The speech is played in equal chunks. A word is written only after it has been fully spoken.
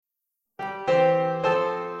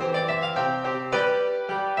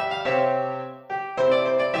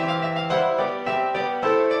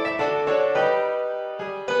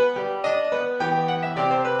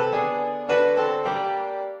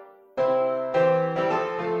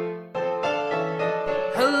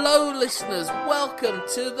Hello listeners, welcome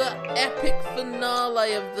to the epic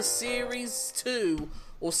finale of the Series 2,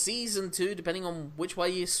 or Season 2, depending on which way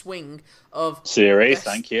you swing, of...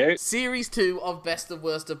 Thank you. Series 2 of Best of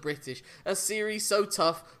Worst of British. A series so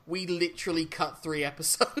tough, we literally cut 3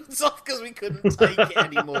 episodes off because we couldn't take it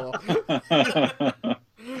anymore.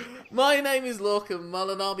 My name is Lorcan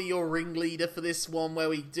Mullen, I'll be your ringleader for this one, where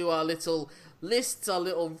we do our little lists, our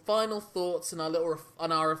little final thoughts, and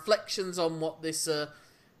our reflections on what this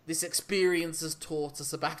experience has taught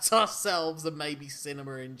us about ourselves and maybe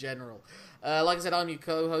cinema in general. Like I said, I'm your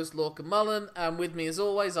co-host, Lorcan Mullen, and with me as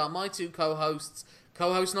always are my two co-hosts.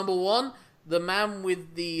 Co-host number 1, the man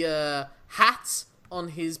with the hat on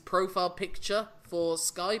his profile picture for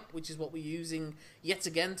Skype, which is what we're using yet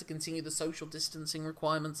again to continue the social distancing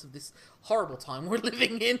requirements of this horrible time we're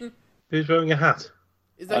living in. Who's wearing a hat?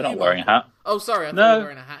 Is that I'm not you, wearing a Michael? hat. Oh, sorry, I thought you were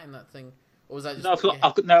wearing a hat in that thing. Or was that just...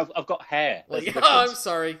 I've got hair. Well, yeah, I'm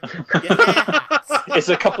sorry. Your hair hat. It's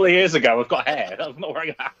a couple of years ago. I've got hair. I'm not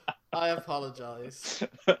wearing a hat. I apologise.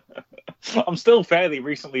 I'm still fairly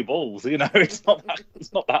recently bald. You know, it's not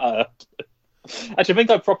that Actually, I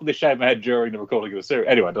think I properly shaved my head during the recording of the series.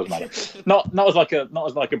 Anyway, it doesn't matter. Not as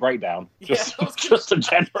like a breakdown. Just a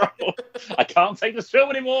general. I can't take this film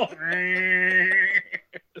anymore.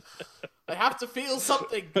 I have to feel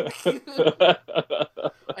something. I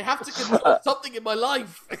have to control something in my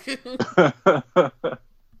life.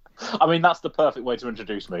 I mean, that's the perfect way to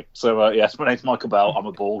introduce me. So, yes, my name's Michael Bell. I'm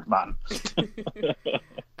a bald man.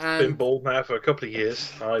 Been bald now for a couple of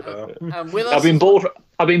years. And with us, I've been bald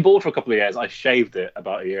for a couple of years. I shaved it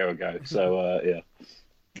about a year ago. So, yeah,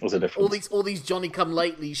 it was a difference. All these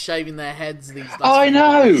Johnny-come-latelys shaving their heads. I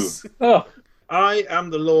know. Oh. I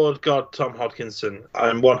am the Lord God Tom Hodkinson.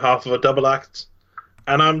 I'm one half of a double act,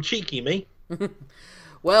 and I'm cheeky, me.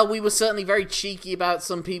 Well, we were certainly very cheeky about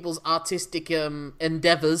some people's artistic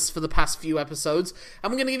endeavours for the past few episodes,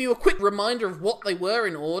 and we're going to give you a quick reminder of what they were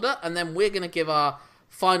in order, and then we're going to give our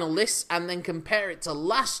final lists, and then compare it to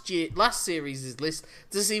last series' list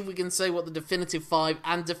to see if we can say what the definitive 5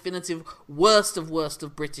 and definitive worst of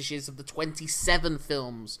British is of the 27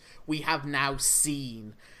 films we have now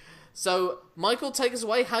seen. So, Michael, take us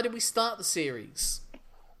away. How did we start the series?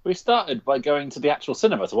 We started by going to the actual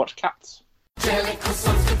cinema to watch Cats. Jellicle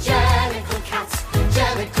songs for Jellicle cats.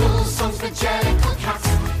 Jellicle songs for Jellicle cats.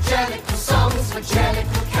 Jellicle songs for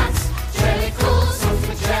Jellicle cats. Jellicle songs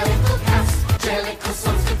for Jellicle cats. Jellicle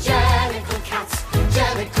songs for Jellicle cats.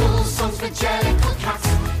 Jellicle songs for Jellicle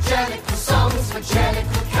cats. Jellicle songs for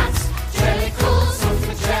Jellicle cats. Jellicle songs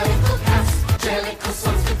for Jellicle cats. Jellicle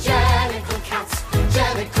songs for Jellicle cats.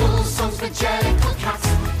 Jellicle songs for Jellicle cats.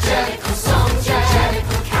 Jellicle songs,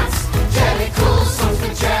 Jellicle cats. Jellicle songs for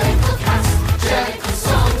Jellicle cats. Jellicle songs,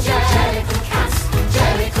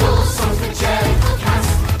 Jellicle cats. Jellicle songs for Jellicle cats.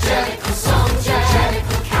 Jellicle songs, Jellicle cats.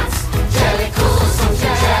 Jellicle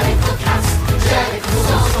songs, Jellicle cats.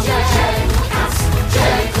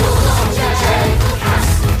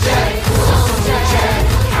 Jellicle songs, Jellicle cats. Jellicle songs, Jellicle cats. Jellicle songs, Jellicle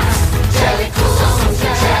cats. Jellicle songs, Jellicle cats. Jellicle songs, Jellicle cats. Jellicle songs,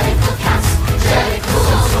 Jellicle cats.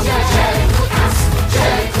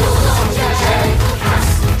 Jellicle songs, Jellicle cats. Jellicle songs,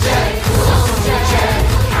 Jellicle cats.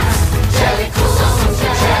 Jellicle songs for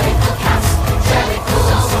Jellicle cats.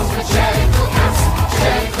 Jellicle songs, Jellicle cats. Jellicle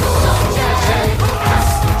songs,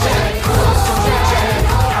 Jellicle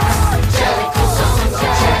cats. Jellicle songs,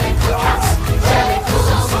 Jellicle cats. Jellicle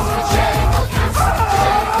songs for Jellicle cats.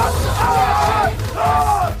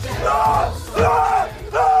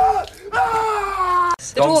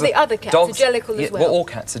 But all the other cats are Jellicle as well. Well, all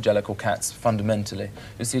cats are Jellicle cats, fundamentally.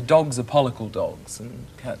 You see, dogs are pollicle dogs, and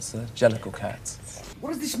cats are Jellicle cats. What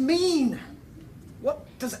does this mean? What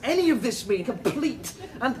does any of this mean? Complete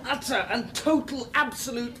and utter and total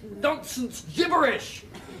absolute nonsense gibberish!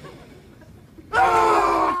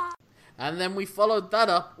 And then we followed that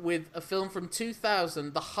up with a film from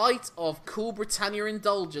 2000, the height of Cool Britannia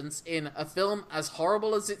indulgence in a film as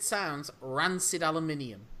horrible as it sounds, Rancid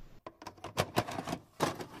Aluminium.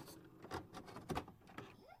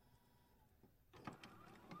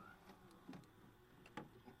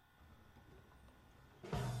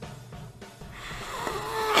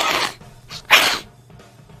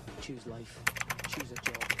 Choose life, choose a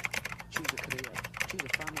job, choose a career, choose a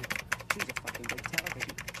family, choose a fucking big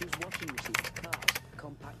television, choose washing machines, cars,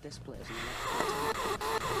 compact displays and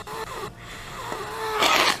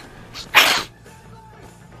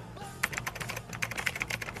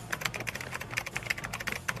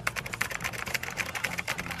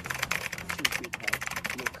choose good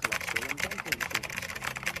health, low cholesterol and dental insurance.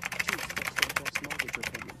 Choose fixed interest mortgage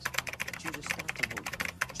repayments. Choose a starter home.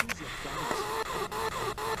 Choose your friends.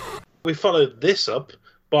 We followed this up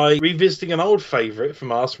by revisiting an old favourite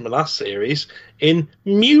from us from the last series in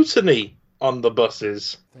Mutiny on the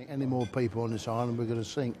Buses. I think any more people on this island we're going to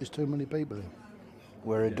sink. There's too many people here.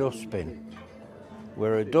 We're a dustbin.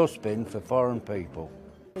 We're a dustbin for foreign people.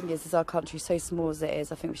 The thing is our country so small as it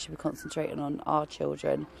is, I think we should be concentrating on our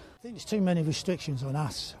children. I think there's too many restrictions on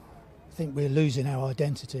us. I think we're losing our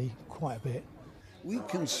identity quite a bit. We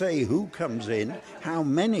can say who comes in, how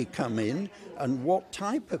many come in, and what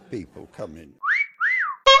type of people come in.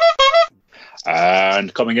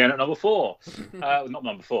 And coming in at number 4. Not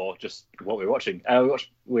number 4, just what we're watching.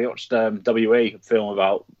 We watched WE, a film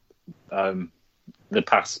about the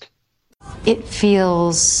past. It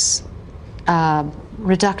feels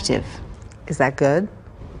reductive. Is that good?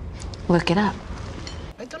 Look it up.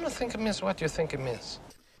 I don't think it means what you think it means.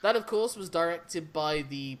 That, of course, was directed by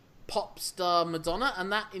the pop star Madonna,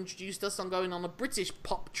 and that introduced us on going on a British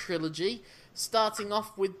pop trilogy, starting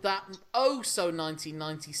off with that oh-so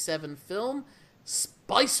 1997 film,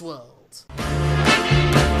 Spice World.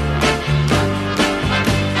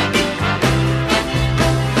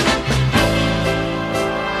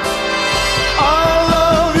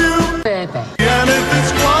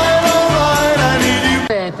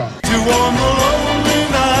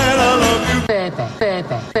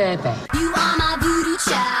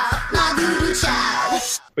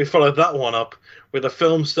 We followed that one up with a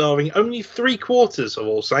film starring only 3/4 of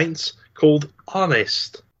All Saints called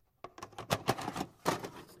Honest.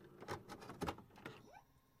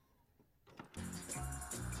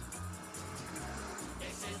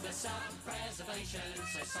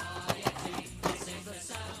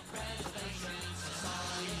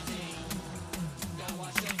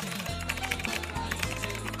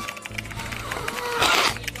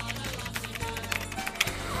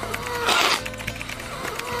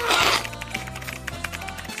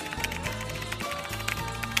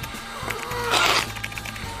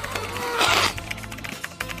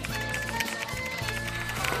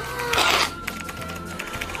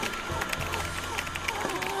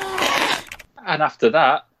 And after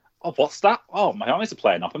that, oh, what's that? Oh, my eyes are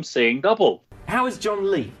playing up. I'm seeing double. How is John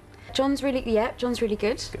Lee? John's really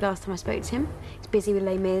good. Last time I spoke to him, he's busy with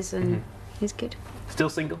Les Mis and he's good. Still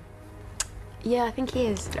single? Yeah, I think he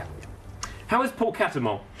is. Yeah. How is Paul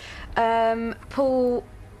Cattermole? Paul,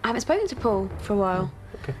 I haven't spoken to Paul for a while.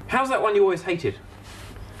 Okay. How's that one you always hated?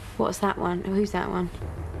 What's that one? Who's that one?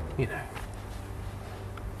 You know.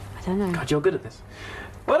 I don't know. God, you're good at this.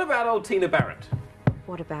 What about old Tina Barrett?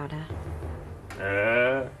 What about her?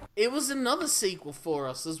 It was another sequel for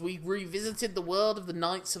us as we revisited the world of the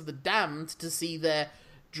Knights of the Damned to see their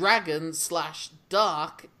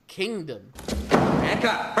dragon/dark kingdom. And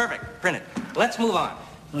cut. Perfect. Print it. Let's move on.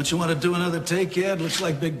 Don't you want to do another take yet? Looks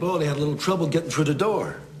like Big Baldy had a little trouble getting through the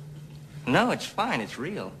door. No, it's fine. It's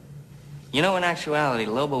real. You know, in actuality,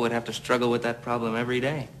 Lobo would have to struggle with that problem every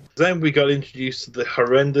day. Then we got introduced to the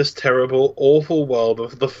horrendous, terrible, awful world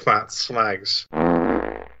of the fat slags.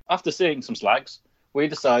 After seeing some slags, we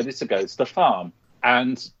decided to go to the farm,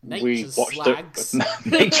 and we watched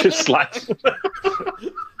Nature's Slags.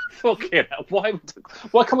 Fucking hell, why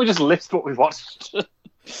can't we just list what we watched?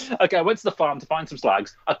 Okay, I went to the farm to find some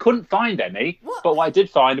slags. I couldn't find any, but what I did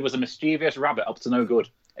find was a mischievous rabbit up to no good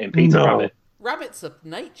in Peter Rabbit. Rabbits are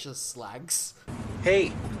nature's slags.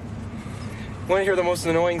 Hey, want to hear the most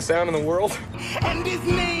annoying sound in the world? And his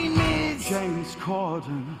name is James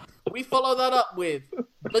Corden. We follow that up with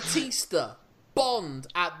Batista, Bond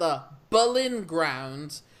at the Berlin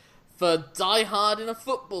ground for Die Hard in a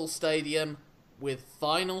football stadium with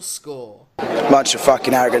final score. Bunch of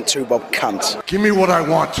fucking arrogant two-bob cunts. Give me what I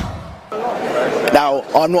want. Now,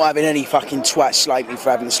 I'm not having any fucking twat slate me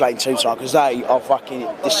for having the slate 2 times, because they are fucking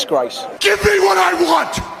disgrace. Give me what I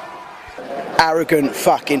want! Arrogant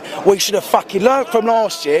fucking... We should have fucking learnt from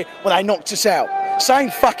last year when they knocked us out.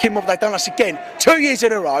 Same fucking mob they've done us again. 2 years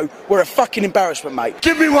in a row, we're a fucking embarrassment, mate.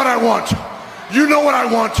 Give me what I want. You know what I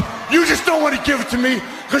want. You just don't want to give it to me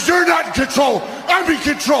because you're not in control. I'm in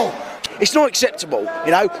control. It's not acceptable,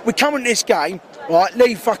 you know. We come into this game, right,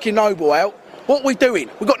 leave fucking Noble out. What are we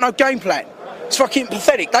doing? We've got no game plan. It's fucking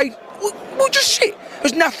pathetic. We're just shit.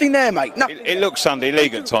 There's nothing there, mate. Nothing. It looks Sunday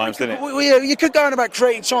league at times, doesn't it? You could go on about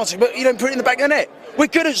creating chances, but you don't put it in the back of the net. We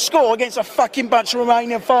couldn't score against a fucking bunch of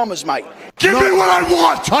Romanian farmers, mate. Give me what I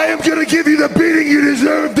want! I am going to give you the beating you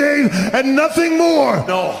deserve, Dave, and nothing more!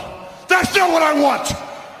 No, that's not what I want!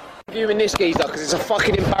 Viewing this geezer because it's a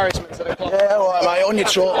fucking embarrassment to the club. Yeah, alright, mate, on your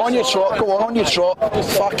trot, go on your trot.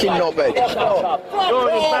 Fucking knobhead. You're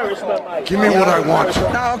an embarrassment, mate. Give me what I want. No,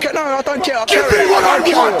 I don't care. Give me what I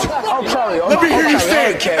want! I'll carry on. Let me hear you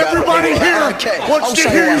say it. Everybody here wants to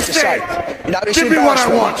hear you say it. You know, it's Give me what I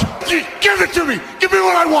embarrassment. want. Give it to me. Give me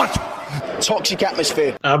what I want. Toxic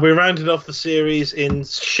atmosphere. We rounded off the series in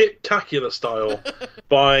shit-tacular style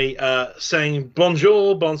by saying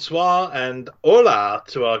bonjour, bonsoir, and hola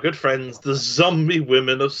to our good friends, the zombie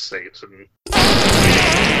women of Satan.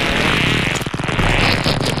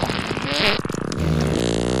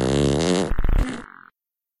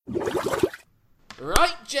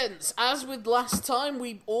 Right, gents, as with last time,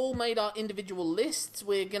 we all made our individual lists.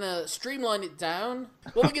 We're going to streamline it down.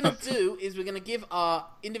 What we're going to do is we're going to give our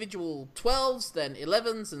individual 12s, then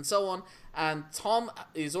 11s, and so on. And Tom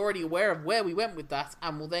is already aware of where we went with that,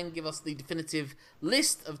 and will then give us the definitive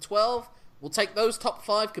list of 12. We'll take those top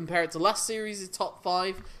 5, compare it to last series' top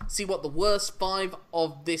 5, see what the worst 5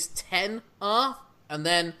 of this 10 are, and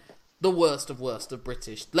then the worst of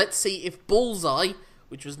British. Let's see if Bullseye,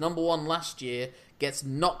 which was number 1 last year, gets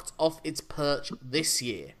knocked off its perch this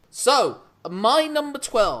year. So, my number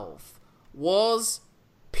 12 was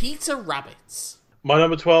Peter Rabbit. My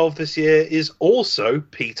number 12 this year is also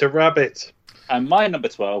Peter Rabbit. And my number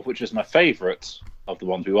 12, which is my favourite of the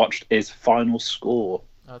ones we watched, is Final Score.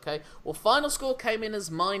 Okay, well, Final Score came in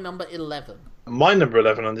as my number 11. My number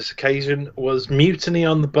 11 on this occasion was Mutiny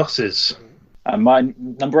on the Buses. And my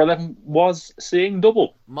number 11 was Seeing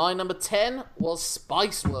Double. My number 10 was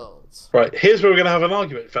Spice World. Right, here's where we're going to have an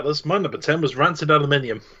argument, fellas. My number 10 was Rancid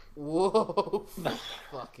Aluminium. Whoa,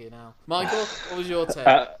 fucking hell. Michael, what was your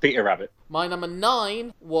 10? Peter Rabbit. My number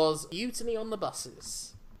 9 was Mutiny on the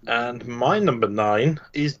Buses. And my number 9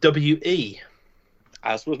 is WE.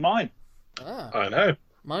 As was mine. I know.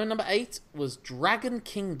 My number 8 was Dragon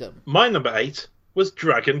Kingdom. My number 8 was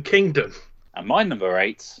Dragon Kingdom. And my number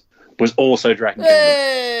 8 was also Dragon Hey!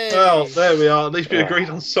 Kingdom. Well, there we are. At least we agreed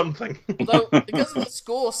on something. Although, because of the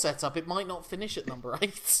score setup, it might not finish at number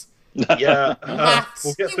 8. Yeah, Maths,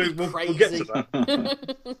 we'll get you'd through. be We'll get to crazy.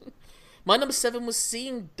 that. My number 7 was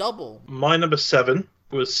Seeing Double. My number 7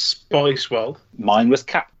 was Spice World. Mine was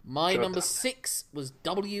Cat. My number 6 was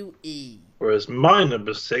WE. Whereas my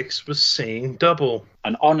number 6 was Seeing Double.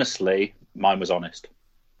 And honestly, mine was Honest.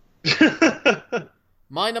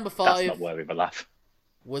 My number That's 5 not worthy of a laugh.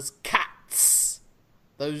 was Cats.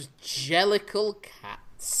 Those jellicle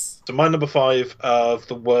cats. So my number 5 of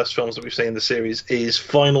the worst films that we've seen in the series is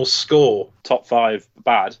Final Score. Top 5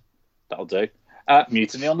 bad. That'll do.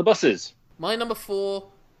 Mutiny on the Buses. My number 4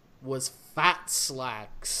 was Fat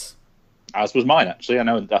Slags. As was mine, actually. I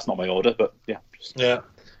know that's not my order, but yeah. Yeah.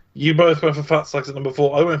 You both went for Fat Slags at number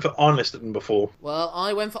 4. I went for Honest at number 4. Well,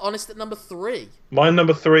 I went for Honest at number 3. My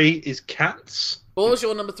number 3 is Cats. What was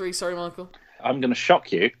your number 3? Sorry, Michael. I'm going to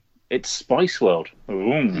shock you. It's Spice World.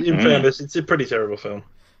 Ooh. In fairness, it's a pretty terrible film.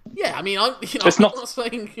 Yeah, I mean, I'm It's I'm not- not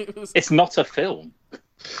saying it was... It's not a film.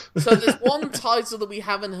 So there's one title that we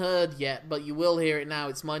haven't heard yet, but you will hear it now.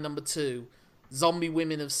 It's my number 2. Zombie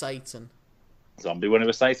Women of Satan. Zombie Winner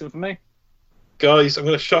of Satan for me. Guys, I'm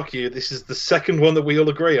going to shock you. This is the second one that we all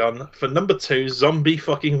agree on. For number 2, Zombie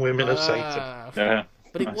fucking Women of Satan. Yeah.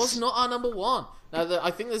 But it was not our number 1. Now,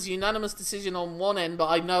 I think there's a unanimous decision on one end, but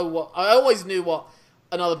I always knew what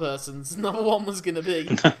another person's number 1 was going to be.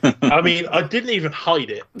 I mean, I didn't even hide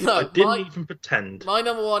it. No, I didn't even pretend. My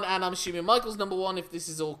number 1, and I'm assuming Michael's number 1, if this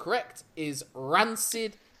is all correct, is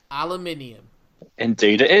Rancid Aluminium.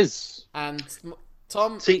 Indeed it is. And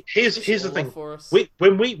Tom, see, here's finish it the all thing. off for us.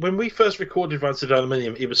 When we first recorded Rancid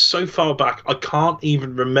Aluminium, it was so far back I can't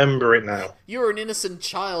even remember it now. You were an innocent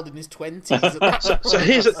child in his 20s. At that So point.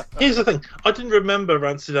 here's the thing. I didn't remember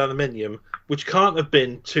Rancid Aluminium, which can't have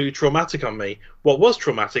been too traumatic on me. What was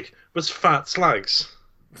traumatic was Fat Slags.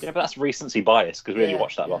 Yeah, but that's recency bias because we only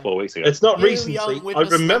watched that about 4 weeks ago. It's not You recency. young I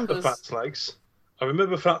whippersnappers. remember Fat Slags. I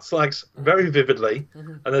remember Fat Slags very vividly,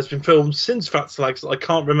 and there's been films since Fat Slags that I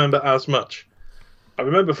can't remember as much. I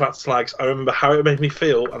remember Fat Slags, I remember how it made me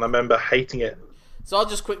feel, and I remember hating it. So I'll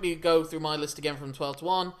just quickly go through my list again from 12 to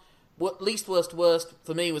 1. Least worst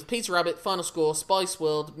for me was Peter Rabbit, Final Score, Spice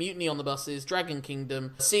World, Mutiny on the Buses, Dragon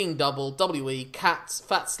Kingdom, Seeing Double, WE, Cats,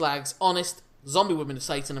 Fat Slags, Honest, Zombie Women of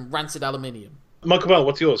Satan, and Rancid Aluminium. Michael Bell,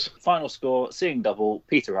 what's yours? Final Score, Seeing Double,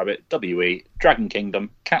 Peter Rabbit, WE, Dragon Kingdom,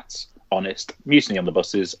 Cats, Honest, Mutiny on the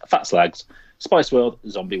Buses, Fat Slags, Spice World,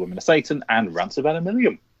 Zombie Women of Satan, and Rancid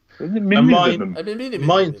Aluminium. Mine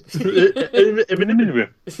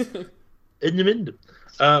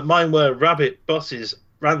were Rabbit, Buses,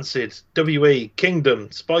 Rancid, WE,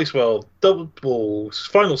 Kingdom, Spice World, Double,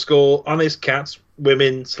 Final Score, Honest, Cats,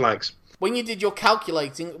 Women, Slags. When you did your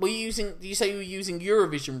calculating, did you say you were using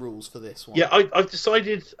Eurovision rules for this one? Yeah, I've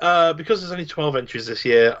decided, because there's only 12 entries this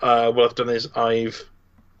year, what I've done is I've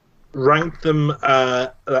ranked them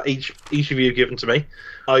that each of you have given to me.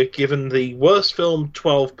 I've given the worst film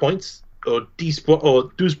 12 points, or Douze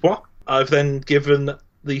Bois. I've then given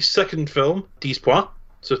the second film Dix Points,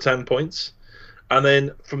 so 10 points. And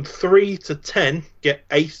then from 3 to 10, get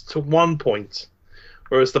 8 to 1 point.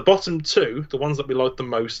 Whereas the bottom two, the ones that we like the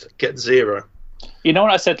most, get 0. You know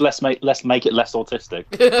when I said let's make it less autistic?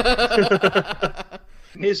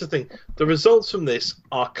 Here's the thing. The results from this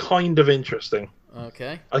are kind of interesting.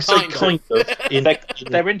 Okay. I say kind of.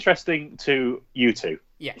 They're interesting to you two.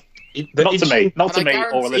 Yeah. Not to me. Not to And me I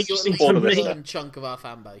or guarantee the you at or the least listener. one chunk of our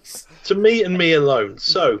fan base. To me and me alone.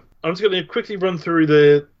 So I'm just going to quickly run through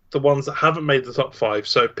the ones that haven't made the top 5.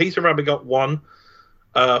 So Peter Rabbit got 1.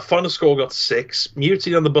 Final Score got 6.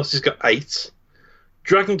 Mutiny on the Buses got 8.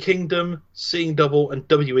 Dragon Kingdom, Seeing Double, and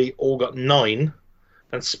WE all got 9.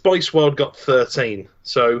 And Spice World got 13.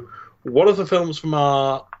 So one of the films from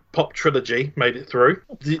our pop trilogy made it through.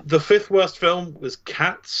 The fifth worst film was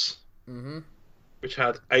Cats, which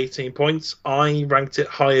had 18 points. I ranked it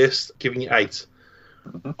highest, giving it 8.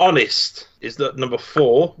 Honest is at number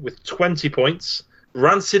 4 with 20 points.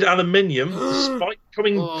 Rancid Aluminium, despite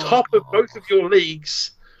coming top of both of your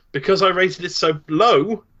leagues, because I rated it so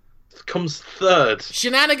low, comes 3rd.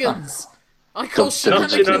 Shenanigans! I call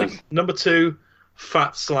shenanigans. Number 2,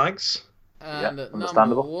 Fat Slags. And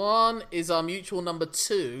number 1 is our mutual number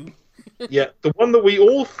 2. Yeah, the one that we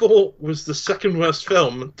all thought was the second worst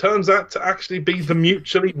film turns out to actually be the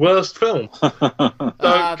mutually worst film. So,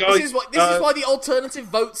 guys, this is why the alternative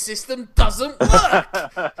vote system doesn't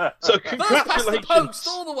work. So First past the congratulations post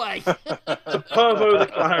all the way. to Pervo the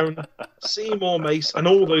Clown, Seymour Mace, and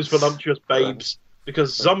all those voluptuous babes,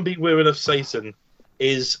 because Zombie Women of Satan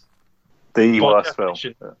is the by worst film.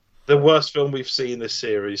 definition, the worst film we've seen this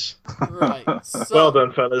series. Right. So Well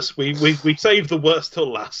done, fellas. We saved the worst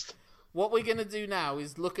till last. what we're going to do now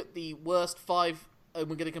is look at the worst 5, and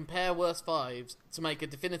we're going to compare worst 5s to make a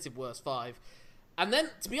definitive worst 5. And then,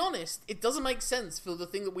 to be honest, it doesn't make sense for the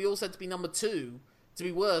thing that we all said to be number 2 to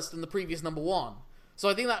be worse than the previous number 1. So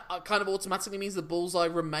I think that kind of automatically means that Bullseye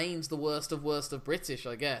remains the worst of British,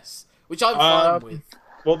 I guess. Which I'm fine with.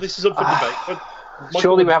 Well, this is up for debate. But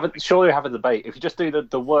Surely we have a debate. If you just do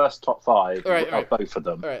the worst top 5 All right, of all right. both of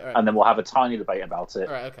them, All right. and then we'll have a tiny debate about it.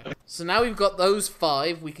 Alright, okay. So now we've got those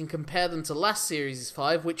 5. We can compare them to last series'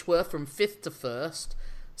 5, which were from 5th to 1st.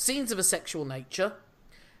 Scenes of a Sexual Nature,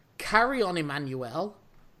 Carry On Emmanuel,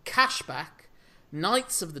 Cashback,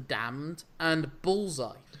 Knights of the Damned, and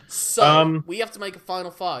Bullseye. So, we have to make a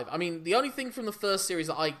final 5. I mean, the only thing from the first series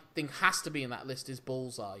that I think has to be in that list is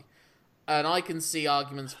Bullseye. And I can see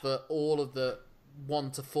arguments for all of the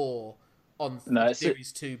 1 to 4 on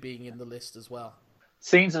Series 2 being in the list as well.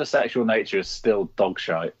 Scenes of a Sexual Nature is still dog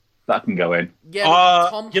shite. That can go in. Yeah, but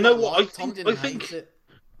Tom you know quite what? liked- Tom didn't hate it.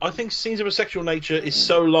 I think Scenes of a Sexual Nature is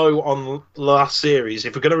so low on last series.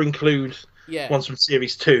 If we're going to include ones from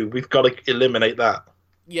Series 2, we've got to eliminate that.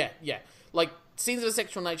 Yeah. Like, Scenes of a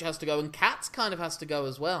Sexual Nature has to go, and Cats kind of has to go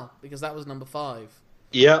as well, because that was number 5.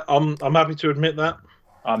 Yeah, I'm happy to admit that.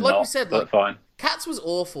 Like we said, but fine. Cats was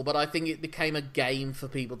awful, but I think it became a game for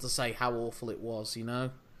people to say how awful it was, you know?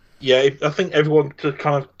 Yeah, I think everyone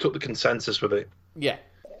kind of took the consensus with it. Yeah.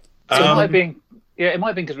 So it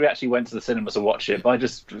might be because we actually went to the cinema to watch it, but I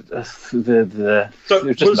just it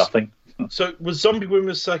was just nothing. So was Zombie Women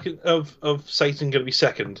of Satan going to be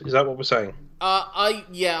second? Is that what we're saying?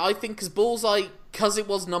 I think because Bullseye, because it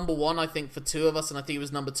was number 1, I think, for 2 of us, and I think it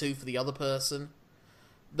was number 2 for the other person,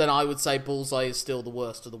 then I would say Bullseye is still the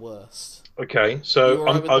worst of the worst. Okay, so You all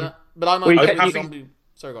right with that? But I'm okay with Zombie...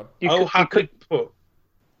 Sorry, go on. I'll happily put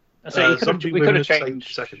we could have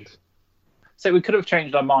changed second. So we could have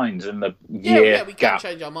changed our minds in the Yeah, we can gap.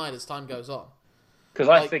 change our mind as time goes on. Because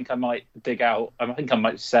I think I might dig out. I think I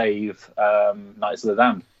might save Knights of the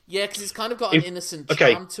Damned. Yeah, because it's kind of got an innocent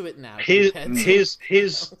charm to it now. Here's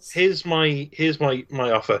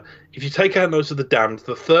my offer. If you take out Knights of the Damned,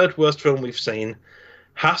 the 3rd worst film we've seen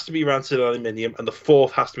has to be Rancid Aluminium, and the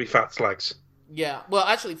 4th has to be Fat Slags. Yeah, well,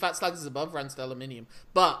 actually, Fat Slags is above Rancid Aluminium,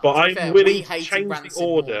 but I'm fair, willing we to hated change Rancid the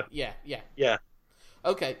order. more. Yeah. Yeah.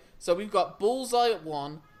 Okay, so we've got Bullseye at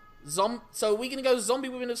 1. So are we going to go Zombie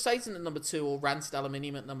Women of Satan at number 2 or Rancid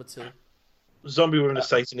Aluminium at number 2? Zombie Women of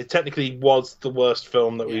Satan. It technically was the worst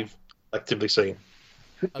film that we've actively seen.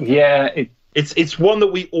 Okay. Yeah, it's one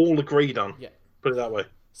that we all agreed on. Yeah. Put it that way.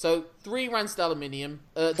 So 3 Rancid Aluminium.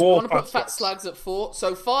 Do we 4 want to put Fat Fat Slags at 4?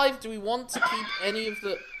 So 5. Do we want to keep any of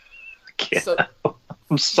the? So,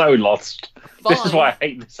 I'm so lost. This is why I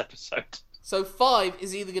hate this episode. So 5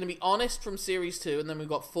 is either going to be Honest from Series 2, and then we've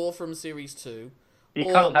got 4 from Series 2. You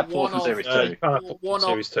can't have 4 from Series 2. You can't have 4 from One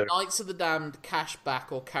Series 2. of Knights of the Damned,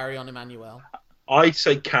 Cashback, or Carry On Emmanuel. I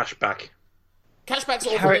say Cashback. Cashback's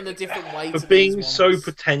all in a different way. For to being these so ones.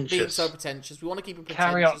 pretentious. Being so pretentious. We want to keep a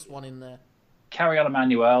Carry on. pretentious one in there. Carry On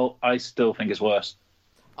Emmanuel, I still think is worse.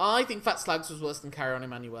 I think Fat Slags was worse than Carry On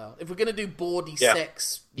Emmanuel. If we're gonna do bawdy Yeah.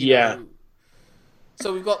 sex, Yeah. know.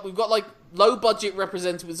 So we've got like low budget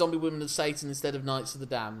represented with Zombie Women of Satan instead of Knights of the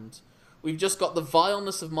Damned. We've just got the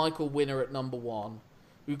vileness of Michael Winner at number 1.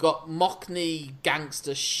 We've got mockney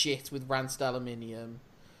gangster shit with Rancid Aluminium.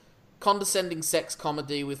 Condescending sex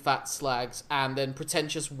comedy with Fat Slags, and then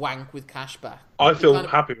pretentious wank with Cashback. I feel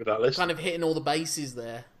happy with that list. Kind of hitting all the bases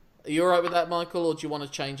there. Are you alright with that, Michael, or do you want to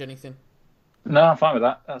change anything? No, I'm fine with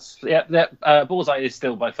that. Bullseye is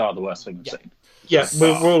still by far the worst thing we've seen. Yeah,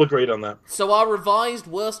 we're all agreed on that. So our revised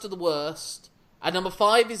worst of the worst, at number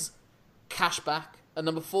 5 is Cashback, at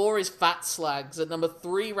number 4 is Fat Slags, at number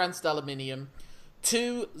 3 Rancid Aluminium,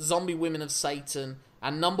 2 Zombie Women of Satan,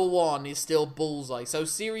 and number 1 is still Bullseye. So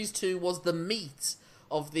Series 2 was the meat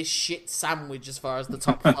of this shit sandwich as far as the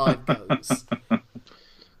top 5 goes.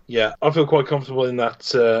 Yeah, I feel quite comfortable in that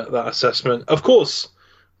that assessment. Of course,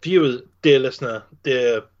 viewers, dear listener,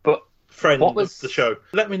 dear friend of the show,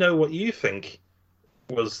 let me know what you think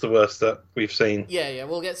was the worst that we've seen. Yeah,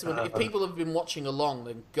 we'll get some. If people have been watching along,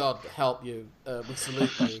 then God help you. We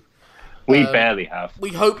salute you. We barely have. We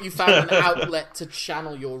hope you found an outlet to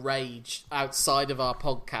channel your rage outside of our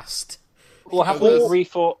podcast. Well, have we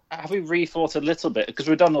rethought a little bit? Because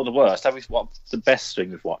we've done all the worst. What's the best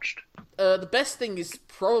thing we've watched? The best thing is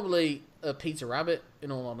probably Peter Rabbit,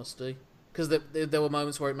 in all honesty. Because there were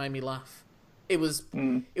moments where it made me laugh. It was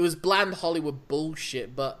bland Hollywood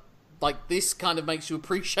bullshit, but like this kind of makes you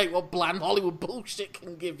appreciate what bland Hollywood bullshit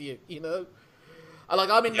can give you, you know?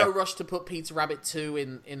 I'm in no rush to put Peter Rabbit 2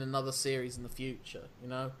 in another series in the future, you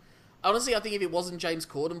know? Honestly, I think if it wasn't James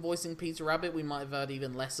Corden voicing Peter Rabbit, we might have had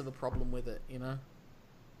even less of a problem with it, you know?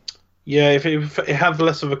 Yeah, if it had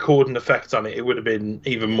less of a Corden effect on it, it would have been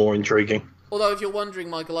even more intriguing. Although, if you're wondering,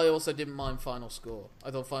 Michael, I also didn't mind Final Score.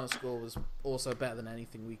 I thought Final Score was also better than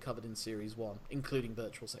anything we covered in Series 1, including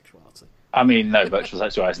virtual sexuality. I mean, no, virtual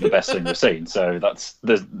sexuality is the best thing we've seen. So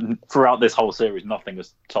throughout this whole series, nothing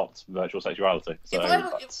has topped virtual sexuality. So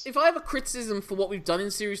if I have a criticism for what we've done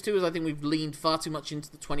in Series 2, is I think we've leaned far too much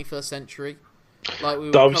into the 21st century. Like we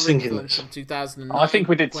were covering films from 2009. I think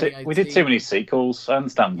we did too many sequels. I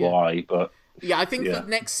understand why, but yeah, I think the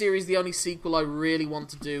next series, the only sequel I really want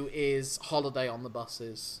to do is Holiday on the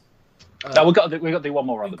Buses. No, we've got to do one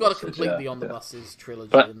more on the buses. We've got to complete the On the Buses trilogy.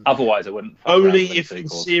 But otherwise, I wouldn't. Only if in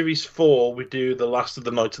Series 4 we do the Last of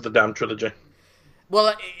the Night of the Damned trilogy.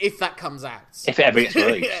 Well, if that comes out. If it ever gets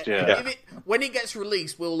released, yeah. When it gets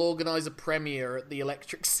released, we'll organise a premiere at the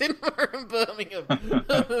Electric Cinema in Birmingham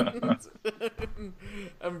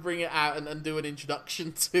and bring it out and do an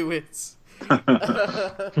introduction to it.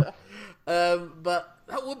 But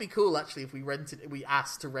that would be cool, actually, if we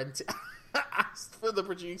asked to rent it. Asked for the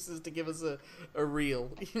producers to give us a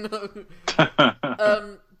reel, you know.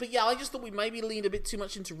 But yeah, I just thought we maybe leaned a bit too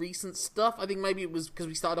much into recent stuff. I think maybe it was because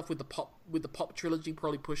we started off with the pop trilogy,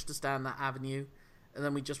 probably pushed us down that avenue, and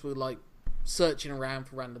then we just were like searching around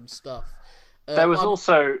for random stuff. There was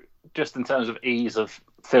also, just in terms of ease of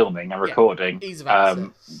filming and recording, ease of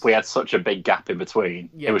access. We had such a big gap in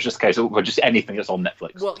between. Yeah. It was just a case of just anything that's on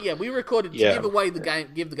Netflix. Well, yeah, we recorded give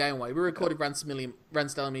the game away. We recorded Rancid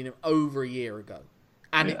Aluminium over a year ago,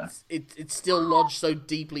 and it's still lodged so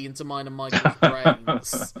deeply into mine and Michael's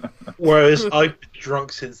brains. Whereas I've been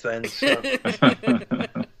drunk since then. So.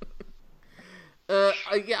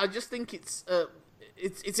 I just think it's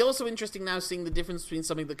also interesting now seeing the difference between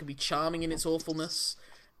something that can be charming in its awfulness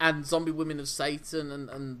and Zombie Women of Satan,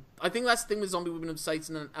 and I think that's the thing with Zombie Women of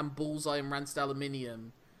Satan and Bullseye and Rancid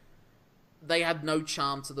Aluminium. They had no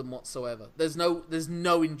charm to them whatsoever. There's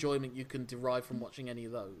no enjoyment you can derive from watching any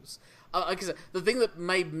of those. Like I said, the thing that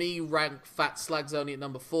made me rank Fat Slags only at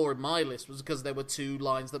number 4 in my list was because there were 2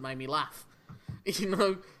 lines that made me laugh. You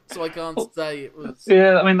know, so I can't say it was.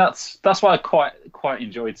 Yeah, I mean that's why I quite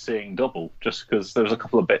enjoyed seeing Double, just because there was a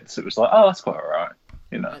couple of bits. It was like, oh, that's quite alright.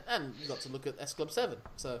 You know. And you got to look at S Club 7.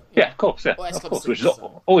 So of course, of course, which is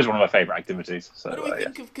always one of my favourite activities. So, what do we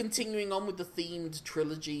think of continuing on with the themed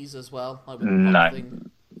trilogies as well? Like with no,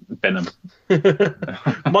 Venom.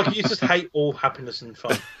 Mike, you just hate all happiness and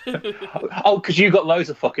fun. Oh, because you got loads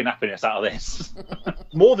of fucking happiness out of this.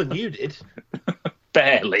 More than you did.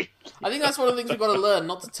 Barely. I think that's one of the things we've got to learn: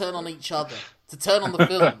 not to turn on each other, to turn on the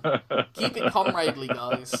film. Keep it comradely,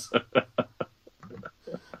 guys.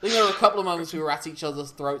 I think there were a couple of moments we were at each other's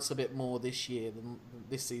throats a bit more this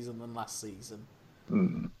season than last season.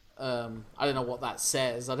 I don't know what that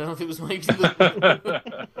says. I don't know if it was maybe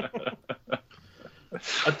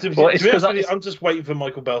I'm just waiting for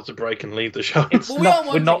Michael Bell to break and leave the show.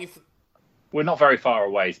 We're not very far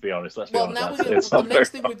away, to be honest. Let's be honest. Now the next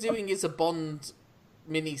thing we're doing is a Bond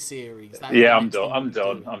mini-series. I'm done.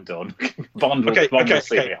 Bond will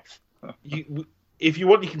see me off. If you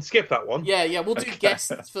want, you can skip that one. Yeah, we'll do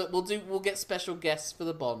guests. We'll get special guests for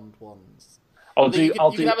the Bond ones. I'll do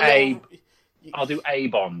a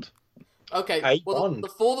Bond. Okay. The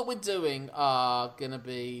 4 that we're doing are gonna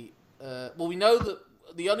be. We know that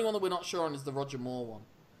the only one that we're not sure on is the Roger Moore one,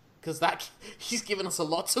 because he's given us a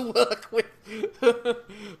lot to work with.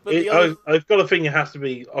 I've got a thing. It has to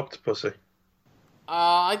be Octopussy.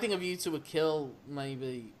 I think A View to a Kill,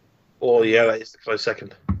 maybe. Oh yeah, that is the close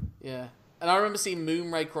second. Yeah, and I remember seeing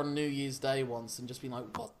Moonraker on New Year's Day once and just being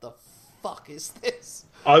like, "What the fuck is this?"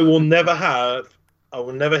 I will never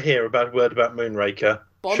hear a bad word about Moonraker.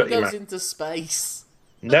 Bond goes into space.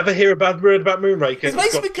 Never hear a bad word about Moonraker. It's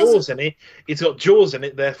got Jaws in it. It's got Jaws in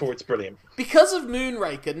it, therefore it's brilliant. Because of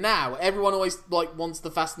Moonraker, now everyone always wants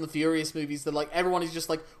the Fast and the Furious movies. That everyone is just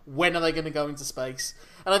like, when are they going to go into space?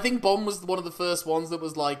 And I think Bond was one of the first ones that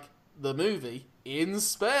was like the movie in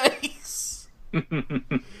space.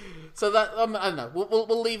 So that I don't know.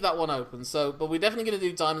 We'll leave that one open. But we're definitely going to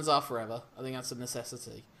do Diamonds Are Forever. I think that's a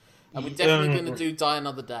necessity, and we're definitely going to do Die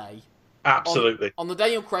Another Day. Absolutely. On the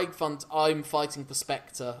Daniel Craig front, I'm fighting for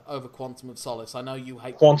Spectre over Quantum of Solace. I know you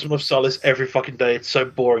hate Quantum of Solace every fucking day. It's so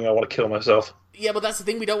boring. I want to kill myself. Yeah, but that's the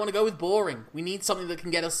thing. We don't want to go with boring. We need something that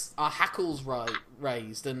can get us our hackles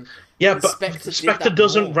raised. And but Spectre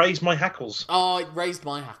doesn't raise my hackles. Oh, it raised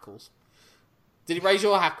my hackles. Did it raise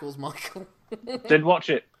your hackles, Michael? Didn't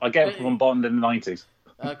watch it. I gave it from Bond in the 90s.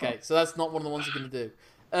 Okay, so that's not one of the ones you're going to do.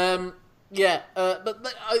 But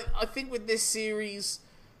I think with this series.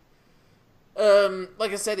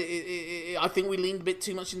 Like I said, I think we leaned a bit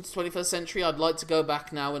too much into 21st century. I'd like to go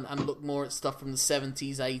back now and look more at stuff from the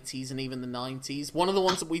 70s, 80s, and even the 90s. One of the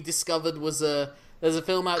ones that we discovered was there's a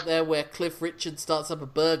film out there where Cliff Richard starts up a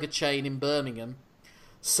burger chain in Birmingham.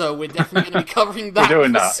 So we're definitely going to be covering that. We're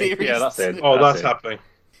doing that. Series Yeah, that's it. That's happening.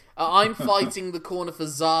 I'm fighting the corner for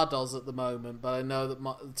Zardoz at the moment, but I know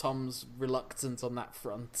that Tom's reluctant on that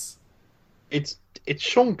front. It's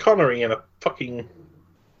Sean Connery in a fucking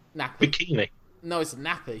nappy bikini. No, it's a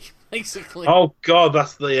nappy, basically. Oh god,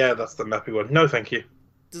 that's the nappy one. No, thank you.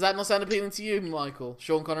 Does that not sound appealing to you, Michael?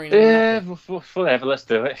 Sean Connery? Whatever. Let's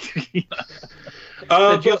do it.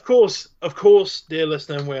 But of course, dear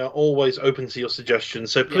listener, we are always open to your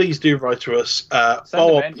suggestions. So please do write to us.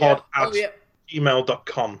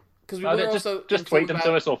 followpod@gmail.com. Because we were also just tweet them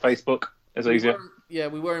to us or Facebook. It's easier.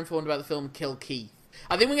 We were informed about the film Kill Keith.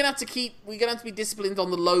 I think we're gonna have to be disciplined on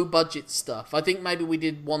the low budget stuff. I think maybe we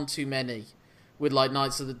did one too many with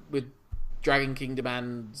with Dragon Kingdom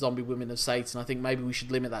and Zombie Women of Satan. I think maybe we should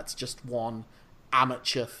limit that to just one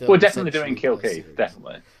amateur film. We're definitely doing Kill Keith,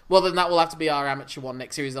 definitely. Well, then that will have to be our amateur one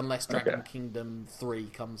next series, unless Dragon Kingdom 3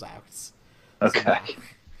 comes out. Okay.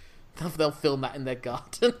 So they'll film that in their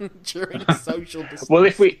garden during social distancing. Well,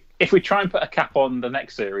 if we try and put a cap on the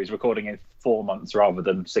next series, recording in 4 months rather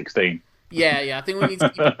than 16. Yeah, I think we need to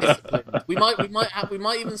keep it disciplined. We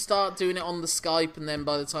might even start doing it on the Skype, and then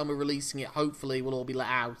by the time we're releasing it, hopefully we'll all be let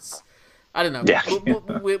out. I don't know. Yeah.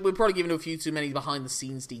 We're probably giving a few too many behind the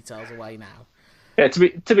scenes details away now. Yeah,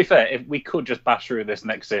 to be fair, if we could just bash through this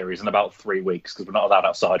next series in about 3 weeks because we're not allowed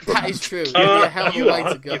outside for a month. That is true. Yeah, hell of a way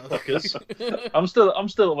to go. I'm still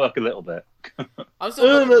at work a little bit. I'm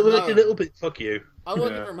still working a little bit. Fuck you. I'm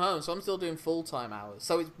working from home, so I'm still doing full-time hours.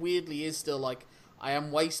 So it weirdly is still like I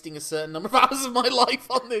am wasting a certain number of hours of my life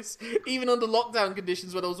on this. Even under lockdown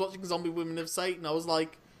conditions, when I was watching Zombie Women of Satan, I was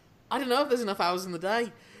like, I don't know if there's enough hours in the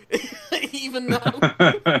day. Even now.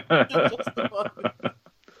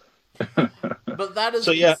 But that is...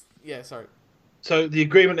 So, yeah. Yeah, sorry. So the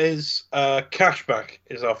agreement is Cashback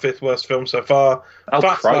is our 5th worst film so far. Oh,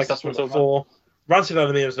 Christ, that's number 4. Rancid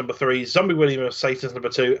Enemy is number 3. Zombie Women of Satan is number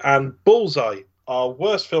 2. And Bullseye, our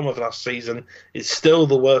worst film of last season, is still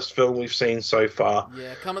the worst film we've seen so far.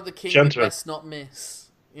 Yeah, Come at the King, you best not miss.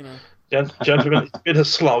 You know. Gentlemen, it's been a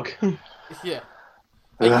slog. Yeah.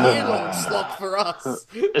 A year-long slog for us.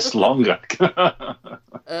 It's longer.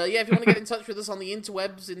 If you want to get in touch with us on the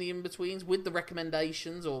interwebs in the in-betweens with the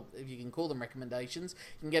recommendations, or if you can call them recommendations,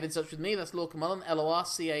 you can get in touch with me. That's Lorca Mullen,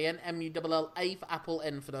 LORCANMULLA for Apple,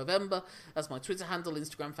 N for November. That's my Twitter handle,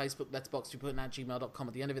 Instagram, Facebook, Letterboxd, @gmail.com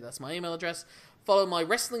at the end of it. That's my email address. Follow my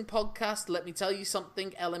wrestling podcast, Let Me Tell You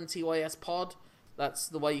Something, LMTYS Pod. That's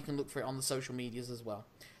the way you can look for it on the social medias as well.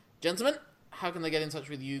 Gentlemen, how can they get in touch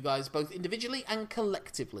with you guys, both individually and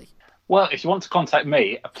collectively? Well, if you want to contact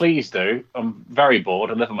me, please do. I'm very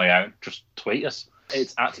bored. I live on my own. Just tweet us.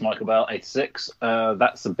 It's at MichaelBell86.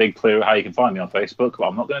 That's a big clue how you can find me on Facebook, but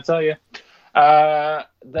I'm not going to tell you.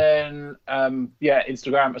 Then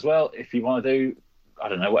Instagram as well. If you want to do, I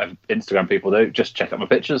don't know, whatever Instagram people do, just check out my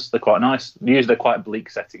pictures. They're quite nice. Usually they're quite bleak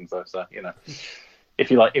settings though, so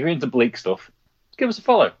if you're into bleak stuff, give us a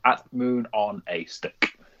follow at Moon on a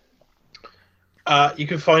Stick. You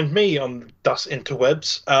can find me on Das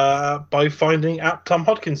Interwebs by finding at Tom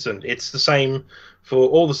Hodkinson. It's the same for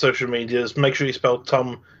all the social medias. Make sure you spell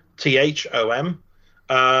Tom THOM.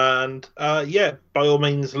 And by all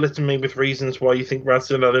means, litter me with reasons why you think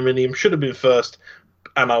Rancid Aluminium should have been first,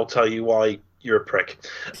 and I'll tell you why you're a prick.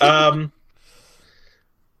 What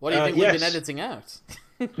do you think we've been editing out?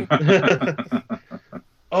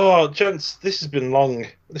 Oh, gents, this has been long.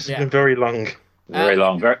 This has been very long. Very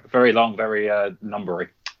long, very long, very numbery.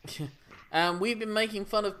 We've been making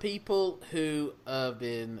fun of people who have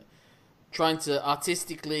been trying to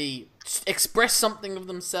artistically express something of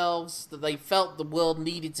themselves that they felt the world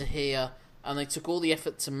needed to hear, and they took all the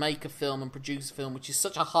effort to make a film and produce a film, which is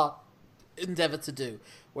such a hard endeavour to do,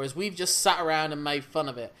 whereas we've just sat around and made fun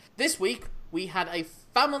of it. This week, we had a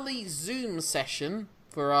family Zoom session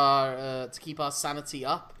for our to keep our sanity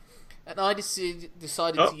up, and I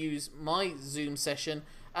decided to use my Zoom session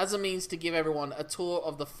as a means to give everyone a tour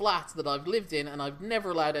of the flat that I've lived in, and I've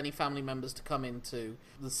never allowed any family members to come into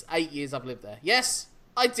the 8 years I've lived there. Yes,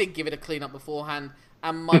 I did give it a clean up beforehand,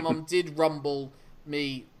 and my mum did rumble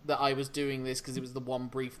me that I was doing this because it was the one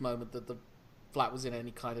brief moment that the flat was in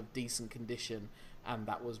any kind of decent condition, and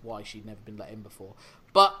that was why she'd never been let in before.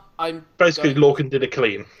 But I'm basically Lorcan did a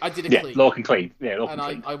clean. I did a clean. Lorcan clean. Yeah, Lorcan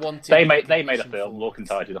clean. I wanted. They made a film. Lorcan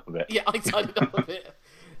tidied up a bit. Yeah, I tidied up a bit.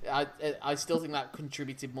 I still think that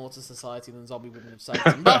contributed more to society than Zombie Women of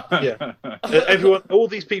Satan. But yeah, everyone, all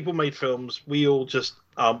these people made films. We all just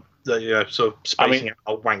sort of spacing out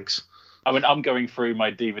our wanks. I mean, I'm going through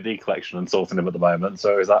my DVD collection and sorting them at the moment.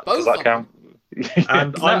 So does that count?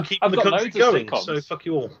 And I'm keeping the country going. So fuck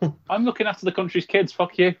you all. I'm looking after the country's kids.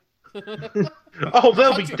 Fuck you. Oh,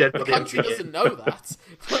 they'll be dead by the end of the country doesn't know that.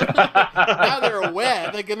 Now they're aware,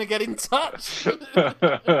 they're going to get in touch. No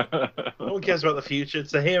one cares about the future.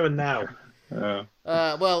 It's the here and now.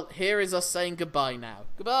 Well, here is us saying goodbye now.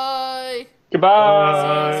 Goodbye.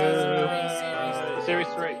 Goodbye. Series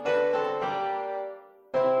 3.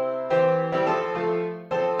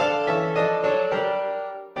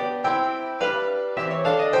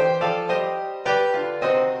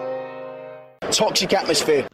 Toxic atmosphere.